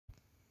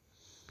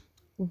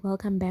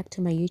Welcome back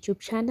to my YouTube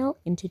channel.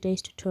 In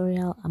today's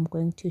tutorial, I'm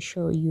going to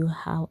show you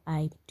how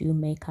I do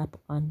makeup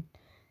on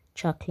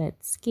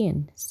chocolate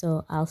skin.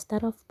 So I'll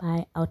start off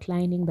by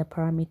outlining the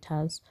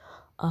parameters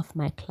of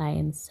my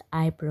client's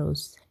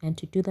eyebrows. And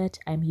to do that,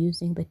 I'm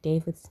using the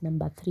David's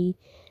 #3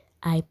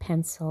 eye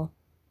pencil.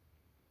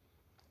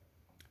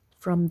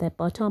 From the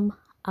bottom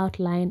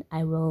outline,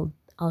 I will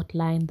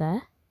outline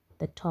the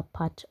top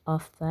part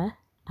of the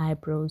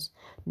eyebrows,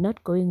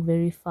 not going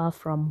very far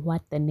from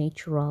what the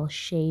natural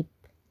shape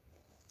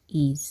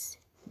is.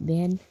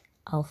 Then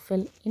I'll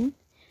fill in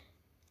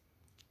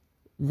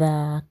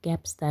the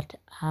gaps that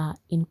are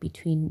in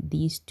between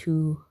these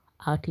two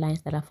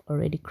outlines that I've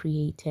already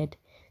created.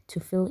 To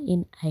fill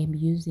in, I'm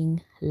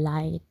using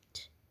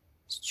light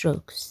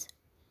strokes.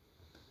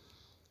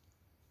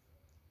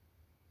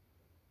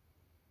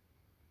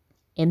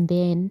 And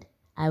then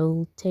I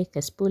will take a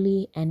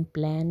spoolie and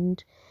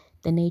blend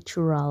the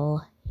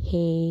natural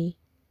hair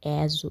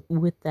as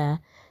with the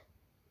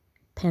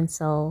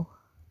pencil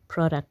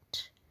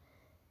product.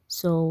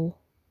 So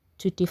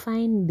to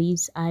define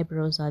these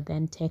eyebrows, I'll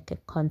then take a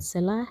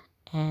concealer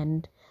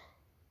and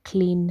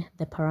clean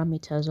the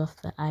parameters of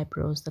the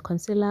eyebrows. The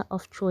concealer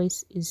of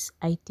choice is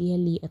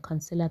ideally a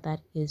concealer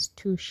that is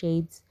 2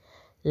 shades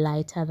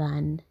lighter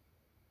than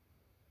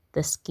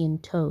the skin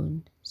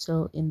tone.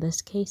 So in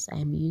this case,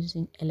 I'm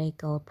using LA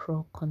Girl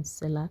Pro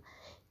Concealer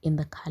in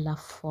the color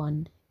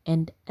Fawn.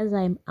 And as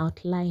I'm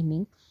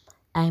outlining,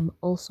 I'm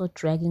also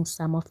dragging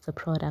some of the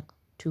product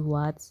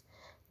towards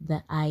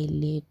the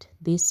eyelid.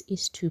 This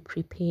is to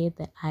prepare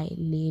the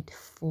eyelid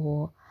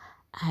for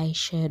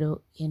eyeshadow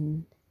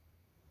in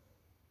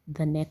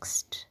the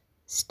next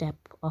step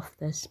of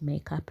this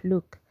makeup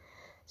look.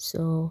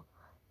 So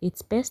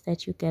it's best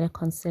that you get a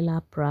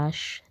concealer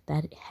brush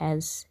that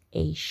has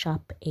a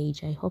sharp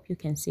edge. I hope you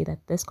can see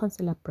that this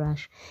concealer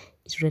brush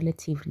is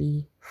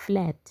relatively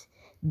flat.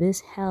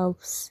 This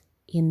helps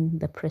in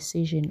the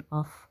precision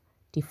of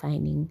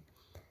defining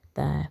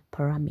the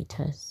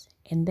parameters.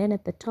 And then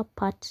at the top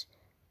part,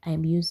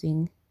 I'm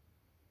using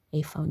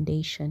a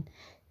foundation.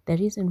 The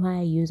reason why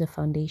I use a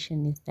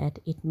foundation is that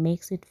it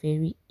makes it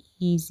very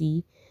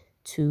easy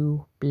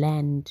to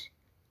blend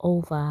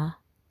over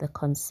the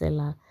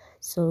concealer.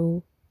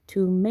 So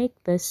to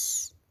make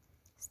this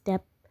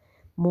step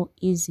more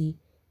easy,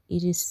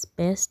 it is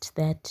best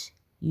that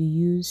you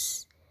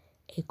use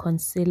a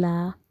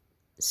concealer,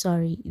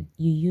 you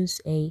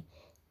use a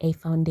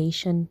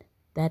foundation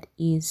that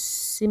is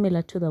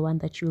similar to the one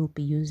that you will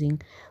be using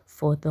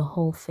for the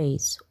whole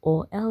face,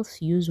 or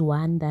else use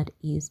one that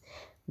is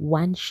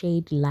 1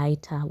 shade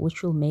lighter,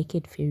 which will make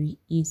it very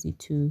easy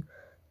to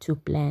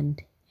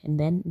blend. And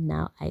then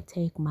now I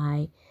take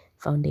my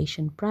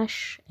foundation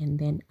brush and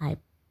then I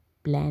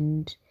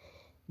blend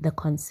the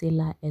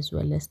concealer as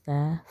well as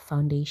the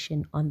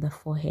foundation on the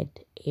forehead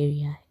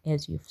area,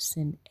 as you've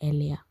seen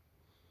earlier.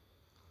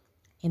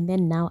 And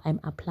then now I'm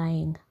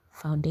applying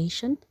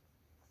foundation.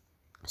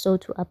 So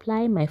to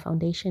apply my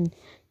foundation,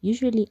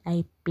 usually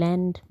I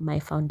blend my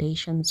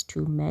foundations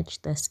to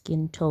match the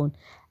skin tone.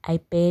 I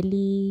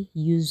barely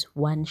use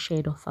 1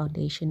 shade of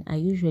foundation. I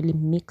usually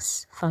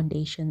mix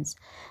foundations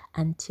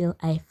until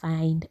I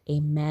find a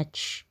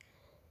match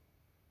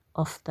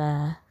of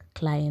the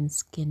client's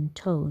skin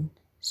tone.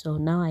 So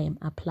now I am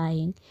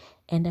applying,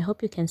 and I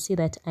hope you can see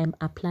that I'm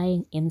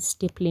applying in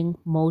stippling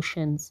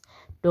motions.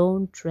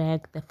 Don't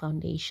drag the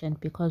foundation,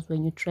 because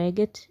when you drag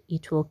it,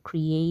 it will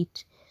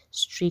create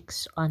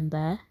streaks on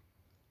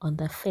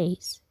the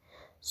face.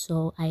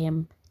 So I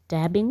am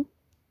dabbing,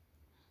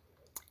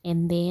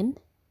 and then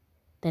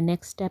the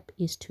next step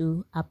is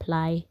to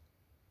apply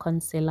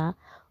concealer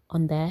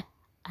on the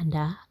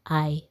under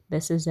eye.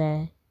 This is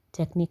a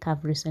technique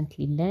I've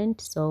recently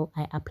learned, so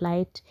I apply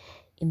it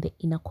in the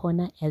inner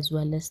corner as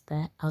well as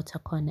the outer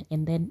corner,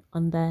 and then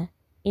on the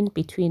in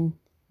between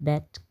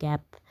that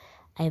gap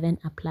I then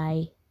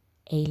apply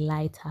a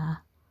lighter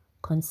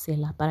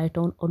concealer. But I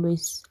don't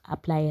always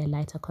apply a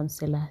lighter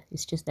concealer.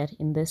 It's just that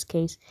in this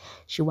case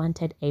she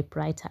wanted a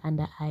brighter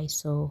under eye,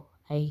 so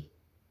I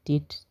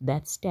did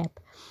that step.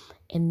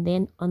 And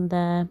then on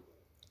the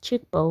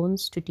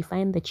cheekbones, to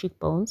define the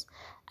cheekbones,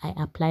 I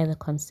apply the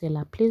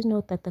concealer. Please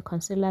note that the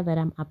concealer that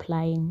I'm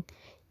applying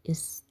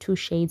is 2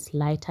 shades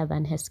lighter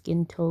than her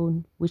skin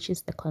tone, which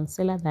is the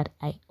concealer that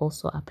I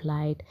also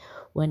applied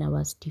when I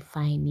was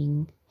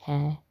defining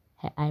her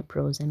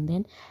eyebrows. And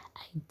then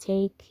I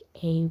take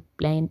a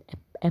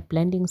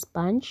blending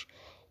sponge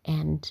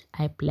and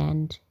I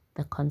blend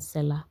the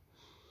concealer.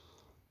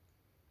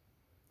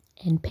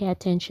 And pay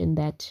attention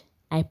that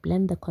I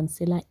blend the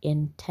concealer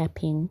in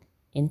tapping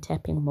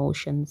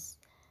motions.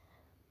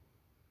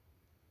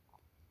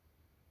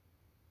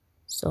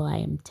 So I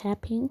am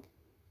tapping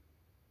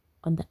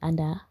on the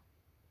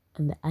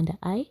under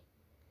eye.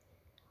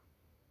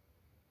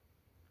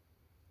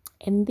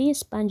 And these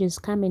sponges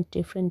come in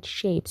different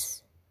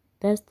shapes.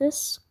 There's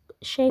this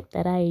shape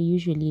that I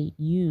usually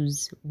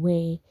use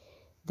where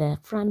the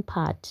front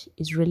part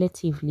is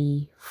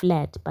relatively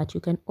flat, but you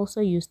can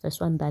also use this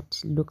one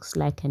that looks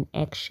like an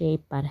egg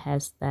shape but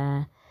has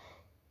the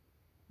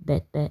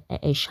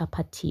a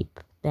sharper tip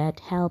that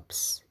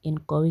helps in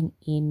going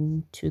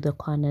into the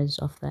corners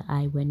of the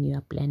eye when you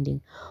are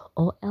blending,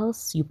 or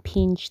else you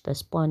pinch the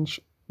sponge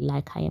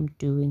like I am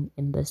doing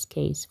in this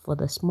case. For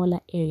the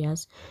smaller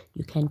areas,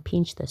 you can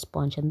pinch the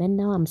sponge. And then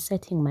now I'm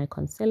setting my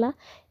concealer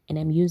and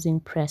I'm using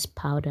pressed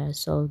powder.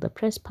 So the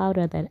pressed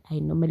powder that I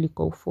normally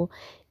go for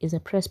is a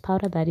pressed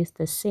powder that is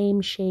the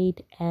same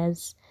shade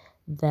as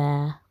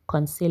the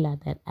concealer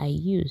that I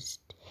used.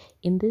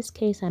 In this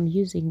case, I'm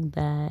using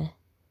the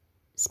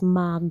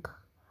Smug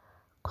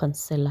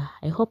concealer.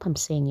 I hope I'm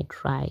saying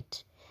it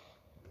right.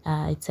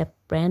 It's a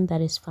brand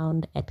that is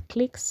found at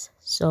Clicks,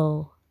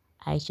 so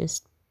I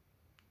just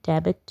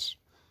dab it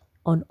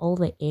on all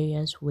the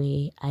areas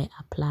where I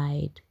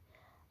applied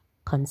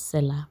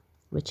concealer,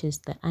 which is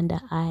the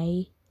under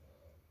eye,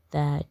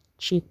 the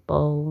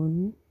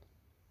cheekbone,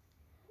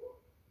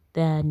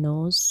 the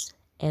nose,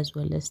 as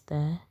well as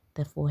the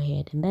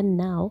forehead. And then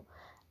now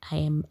I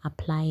am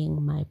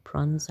applying my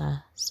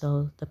bronzer.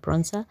 So the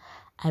bronzer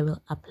I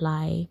will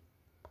apply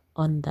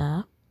on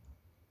the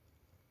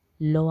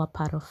lower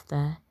part of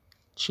the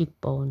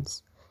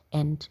cheekbones,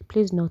 and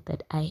please note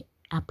that I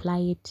apply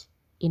it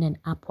in an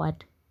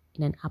upward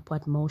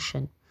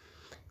motion.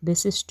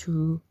 This is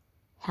to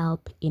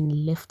help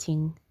in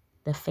lifting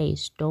the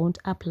face. Don't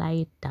apply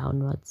it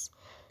downwards,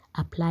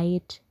 apply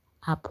it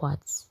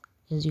upwards.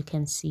 As you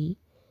can see,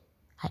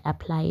 I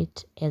apply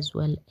it as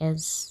well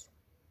as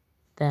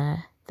the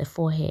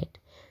forehead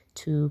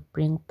to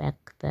bring back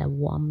the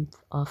warmth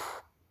of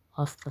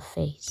the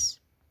face.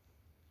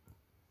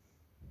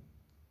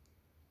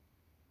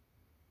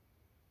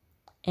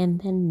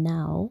 And then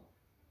now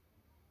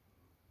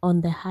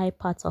on the high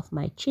parts of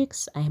my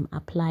cheeks, I am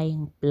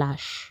applying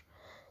blush.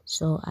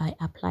 So I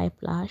apply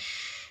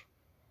blush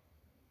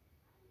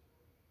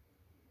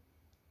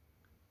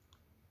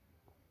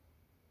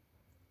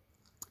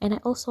and I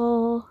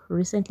also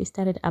recently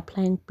started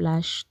applying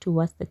blush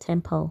towards the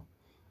temple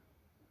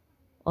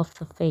of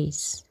the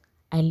face.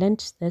 I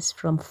learned this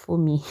from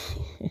Fumi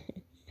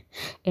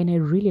and I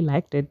really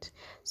liked it.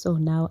 So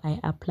now I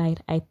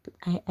applied,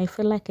 I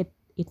feel like it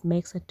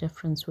makes a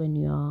difference when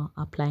you're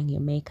applying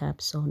your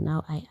makeup. So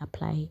now I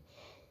apply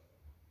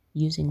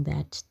using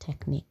that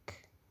technique.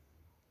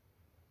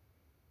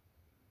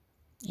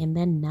 And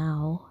then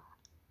now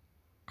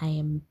I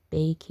am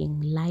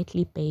baking,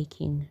 lightly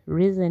baking.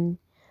 Reason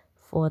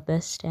for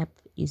this step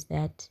is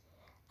that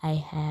I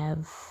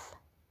have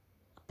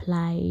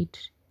applied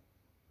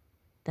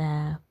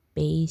the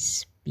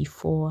base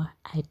before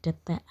I did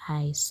the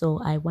eye. So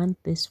I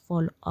want this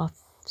fall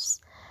offs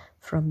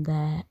from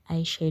the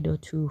eyeshadow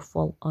to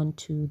fall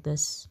onto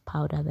this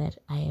powder that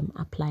I am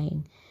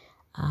applying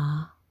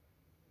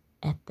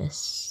at this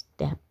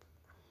step.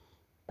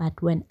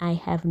 But when I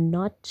have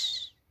not,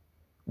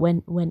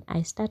 when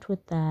I start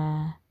with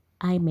the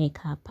eye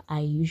makeup,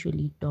 I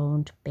usually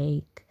don't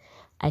bake.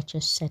 I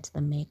just set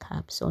the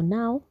makeup. So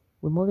now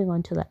we're moving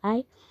on to the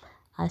eye.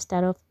 I'll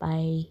start off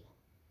by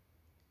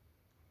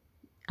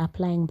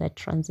applying the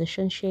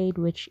transition shade,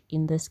 which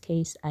in this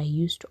case I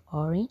used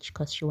orange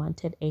because she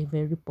wanted a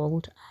very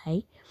bold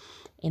eye.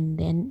 And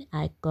then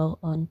I go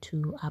on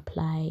to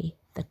apply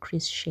the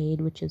crease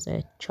shade, which is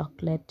a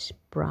chocolate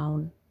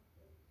brown.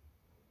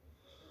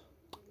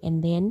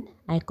 And then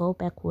I go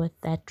back with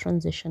that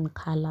transition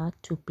color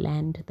to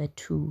blend the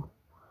two,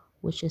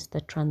 which is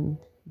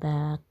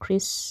the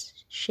crease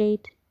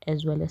shade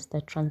as well as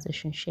the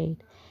transition shade.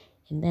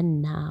 And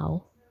then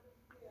now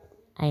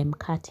I am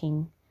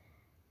cutting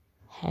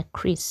her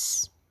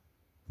crease.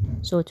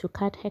 So to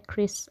cut her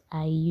crease,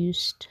 I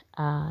used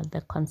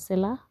the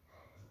concealer,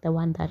 the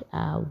one that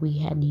we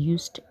had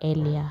used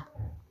earlier.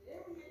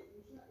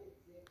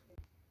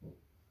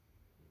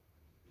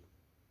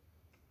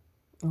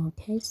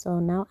 Okay, so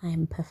now I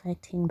am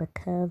perfecting the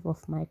curve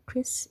of my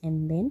crease,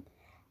 and then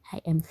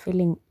I am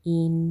filling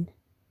in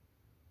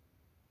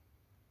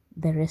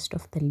the rest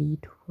of the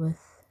lid with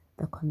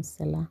the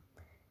concealer.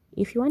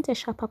 If you want a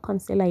sharper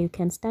concealer, you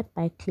can start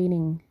by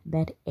cleaning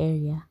that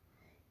area.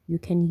 You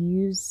can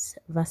use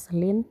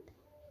Vaseline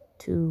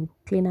to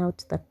clean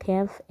out the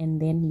curve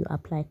and then you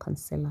apply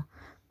concealer.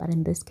 But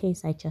in this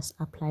case, I just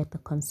applied the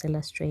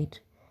concealer straight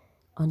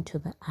onto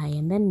the eye.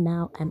 And then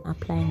now I'm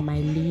applying my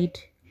lid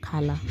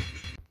color.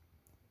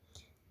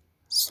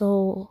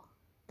 So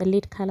the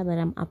lid color that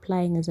I'm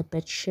applying is a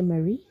bit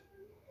shimmery.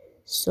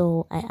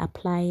 So I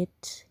apply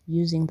it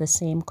using the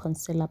same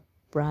concealer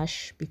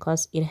brush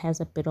because it has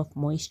a bit of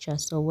moisture.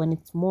 So when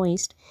it's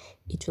moist,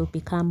 it will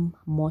become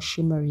more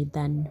shimmery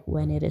than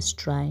when it is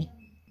dry.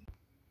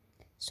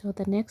 So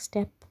the next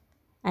step,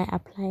 I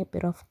apply a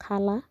bit of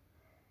color,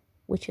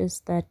 which is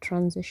the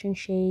transition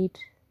shade.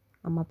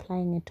 I'm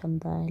applying it on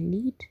the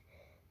lid.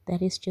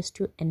 That is just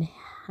to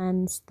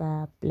enhance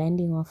the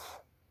blending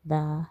of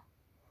the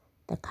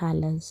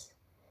colors.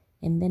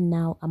 And then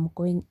now I'm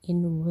going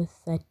in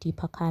with the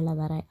deeper color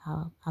that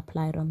I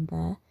applied on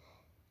the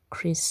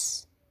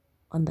crease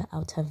on the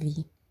outer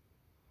V.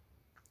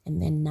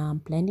 And then now I'm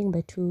blending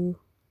the two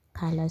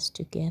colors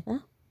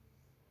together.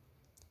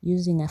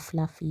 using a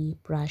fluffy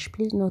brush.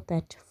 Please note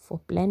that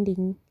for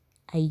blending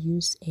I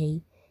use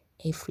a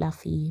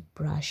fluffy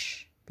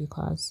brush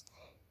because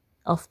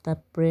of the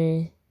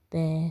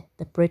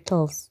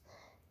brittles.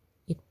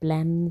 It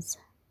blends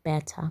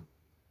better.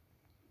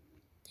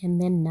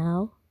 And then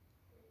now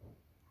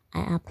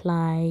I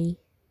apply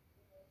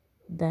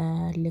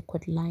the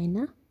liquid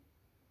liner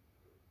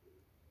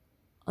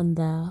on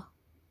the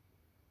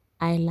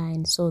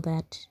eyeline so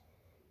that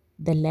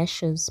the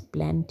lashes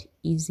blend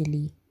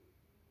easily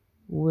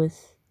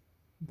with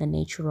the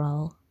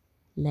natural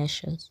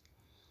lashes.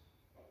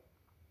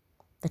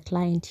 The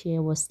client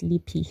here was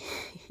sleepy.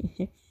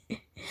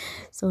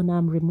 So now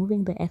I'm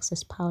removing the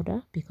excess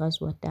powder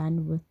because we're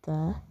done with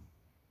the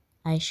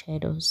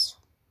eyeshadows.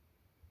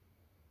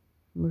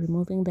 I'm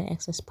removing the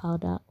excess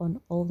powder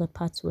on all the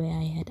parts where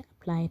I had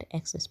applied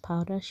excess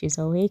powder. She's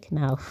awake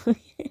now.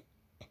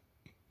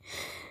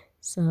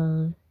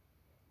 So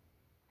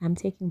I'm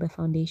taking the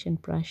foundation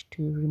brush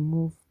to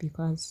remove,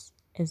 because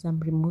as I'm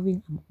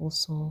removing I'm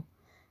also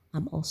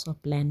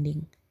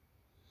blending.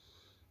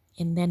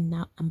 And then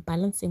now I'm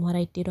balancing what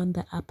I did on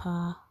the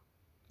upper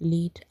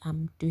lid.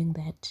 I'm doing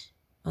that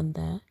on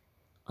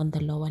the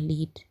lower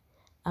lid.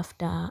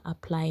 After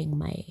applying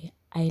my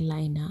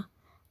eyeliner,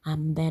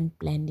 I'm then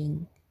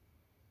blending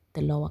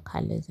the lower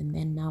colors, and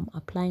then now I'm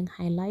applying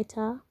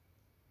highlighter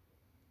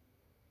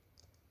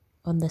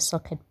on the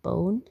socket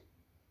bone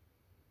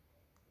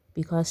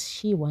because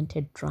she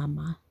wanted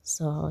drama,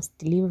 so I was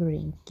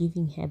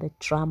giving her the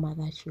drama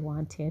that she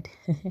wanted.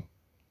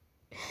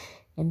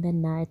 And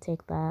then now I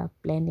take the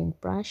blending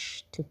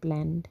brush to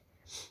blend.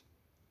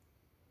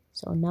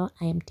 So now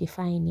I am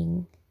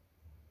defining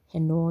her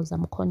nose.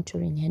 I'm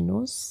contouring her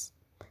nose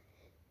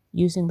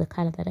using the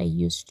color that I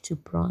used to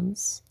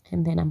bronze,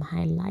 and then I'm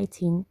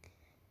highlighting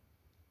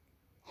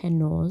her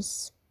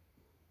nose.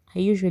 I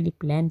usually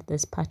blend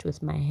this part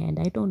with my hand.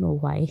 I don't know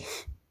why.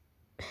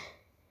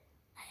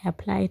 I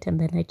apply it and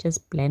then I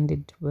just blend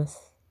it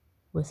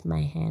with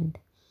my hand,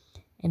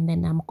 and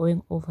then I'm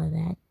going over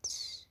that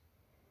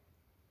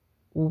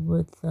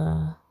with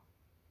the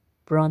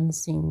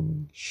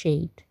bronzing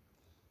shade,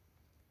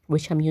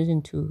 which I'm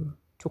using to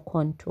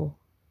contour,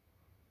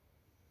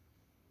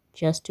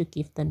 just to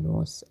give the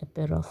nose a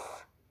bit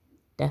of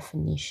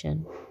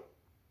definition.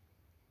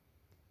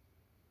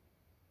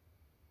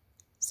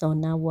 So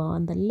now we're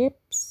on the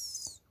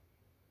lips.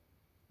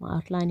 We're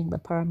outlining the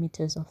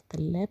parameters of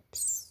the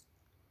lips,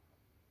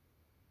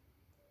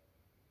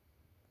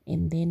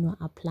 and then we're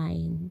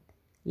applying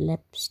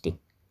lipstick.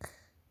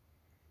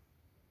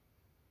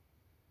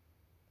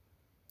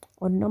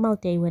 On normal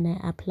day, when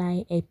I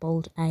apply a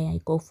bold eye, I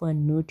go for a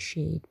nude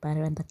shade, but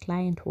when the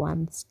client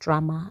wants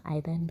drama, I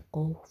then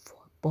go for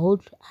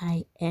bold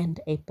eye and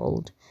a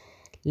bold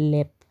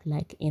lip,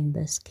 like in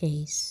this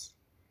case.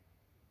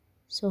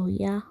 So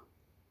yeah,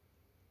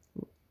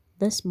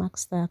 this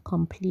marks the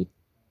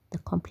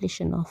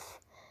completion of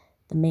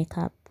the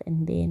makeup.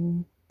 And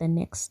then the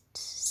next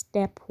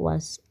step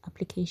was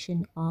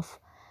application of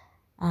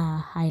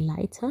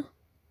highlighter.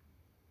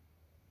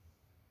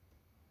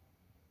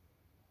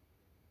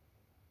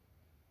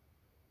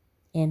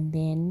 And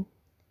then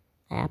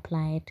I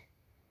applied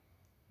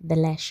the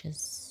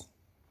lashes.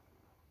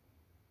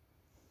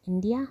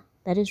 And yeah,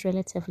 that is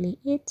relatively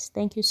it.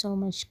 Thank you so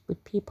much,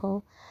 good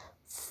people,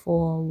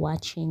 for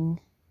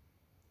watching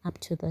up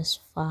to this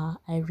far.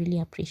 I really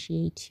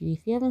appreciate you.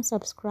 If you haven't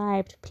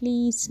subscribed,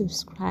 please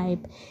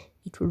subscribe.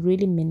 It would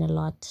really mean a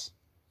lot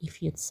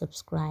if you'd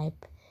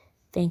subscribe.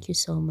 Thank you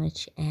so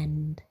much,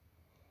 and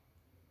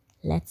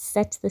let's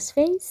set this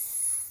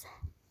face,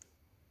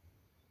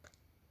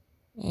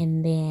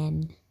 and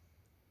then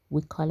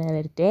we call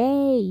it a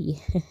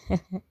day.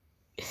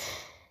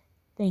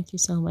 Thank you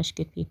so much,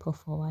 good people,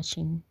 for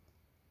watching.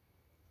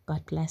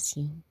 God bless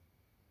you.